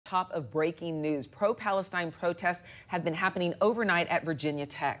top of breaking news. Pro-Palestine protests have been happening overnight at Virginia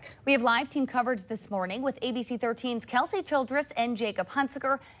Tech. We have live team coverage this morning with ABC 13's Kelsey Childress and Jacob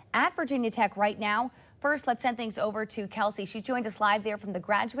Hunsaker at Virginia Tech right now. First, let's send things over to Kelsey. She joined us live there from the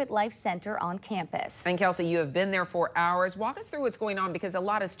Graduate Life Center on campus. And Kelsey, you have been there for hours. Walk us through what's going on, because a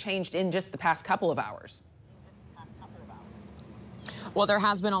lot has changed in just the past couple of hours. Well, there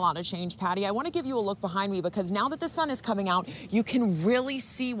has been a lot of change, Patty. I want to give you a look behind me, because now that the sun is coming out, you can really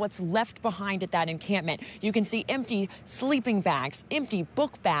see what's left behind at that encampment. You can see empty sleeping bags, empty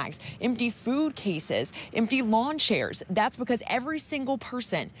book bags, empty food cases, empty lawn chairs. That's because every single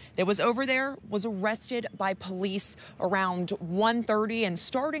person that was over there was arrested by police around 1:30 and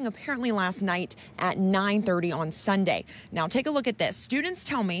starting apparently last night at 9:30 on Sunday. Now, take a look at this. Students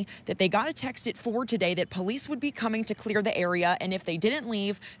tell me that they got a text at 4 today that police would be coming to clear the area, and if they didn't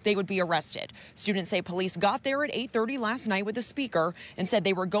leave, they would be arrested. Students say police got there at 8:30 last night with a speaker and said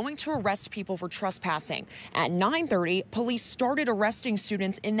they were going to arrest people for trespassing. At 9:30, police started arresting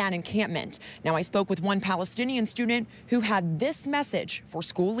students in that encampment. Now, I spoke with one Palestinian student who had this message for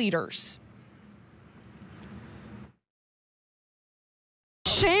school leaders.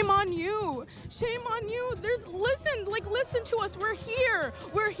 Shame on you. Shame on you. Listen to us. We're here.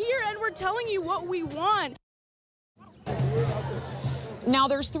 We're here, and we're telling you what we want. Now,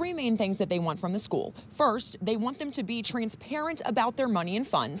 there's three main things that they want from the school. First, they want them to be transparent about their money and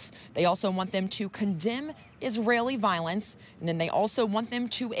funds. They also want them to condemn Israeli violence. And then they also want them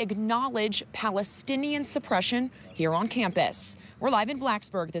to acknowledge Palestinian suppression here on campus. We're live in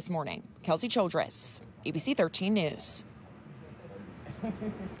Blacksburg this morning. Kelsey Childress, ABC 13 News.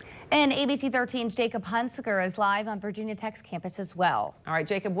 And ABC 13's Jacob Hunsaker is live on Virginia Tech's campus as well. All right,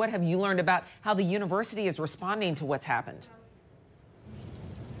 Jacob, what have you learned about how the university is responding to what's happened?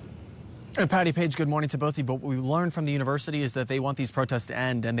 Patty, Paige, good morning to both of you. But what we've learned from the university is that they want these protests to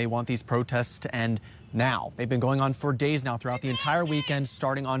end, and they want these protests to end now. They've been going on for days now, throughout the entire weekend,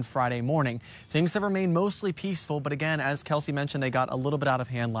 starting on Friday morning. Things have remained mostly peaceful, but again, as Kelsey mentioned, they got a little bit out of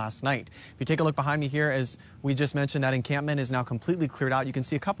hand last night. If you take a look behind me here, as we just mentioned, that encampment is now completely cleared out. You can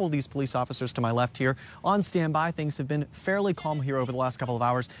see a couple of these police officers to my left here on standby. Things have been fairly calm here over the last couple of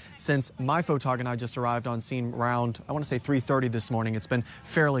hours since my photog and I just arrived on scene around, I want to say 3:30 this morning. It's been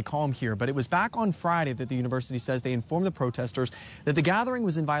fairly calm here, but it was back on Friday that the university says they informed the protesters that the gathering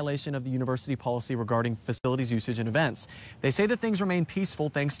was in violation of the university policy regarding facilities usage and events. They say that things remain peaceful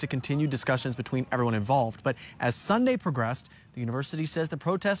thanks to continued discussions between everyone involved. But as Sunday progressed, the university says the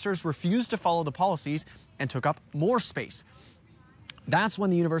protesters refused to follow the policies and took up more space. That's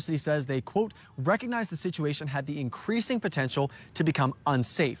when the university says they, quote, recognized the situation had the increasing potential to become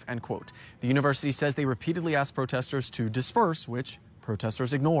unsafe, end quote. The university says they repeatedly asked protesters to disperse, which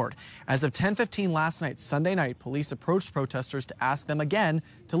protesters ignored. As of 10:15 last night, Sunday night, police approached protesters to ask them again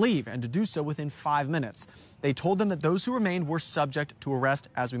to leave, and to do so within 5 minutes. They told them that those who remained were subject to arrest.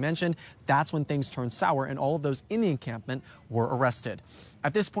 As we mentioned, that's when things turned sour, and all of those in the encampment were arrested.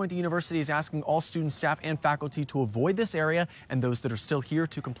 At this point, the university is asking all students, staff, and faculty to avoid this area, and those that are still here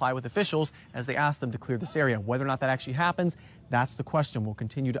to comply with officials as they ask them to clear this area. Whether or not that actually happens, that's the question. We'll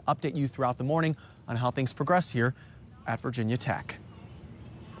continue to update you throughout the morning on how things progress here at Virginia Tech.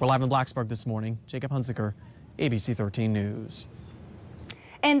 We're live in Blacksburg this morning. Jacob Hunsaker, ABC 13 News.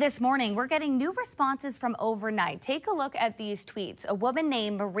 And this morning, we're getting new responses from overnight. Take a look at these tweets. A woman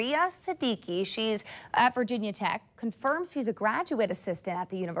named Maria Siddiqui, she's at Virginia Tech, confirms she's a graduate assistant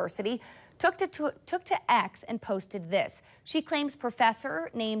at the university, took to X and posted this. She claims professor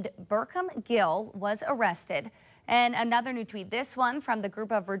named Burkham Gill was arrested. And another new tweet, this one from the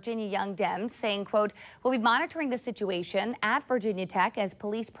group of Virginia Young Dems, saying, quote, we'll be monitoring the situation at Virginia Tech as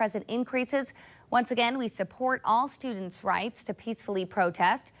police presence increases. Once again, we support all students' rights to peacefully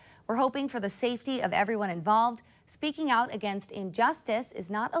protest. We're hoping for the safety of everyone involved. Speaking out against injustice is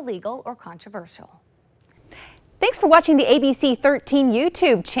not illegal or controversial. Thanks for watching the ABC 13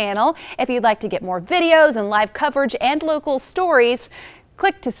 YouTube channel. If you'd like to get more videos and live coverage and local stories,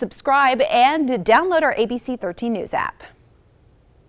 click to subscribe and download our ABC 13 News app.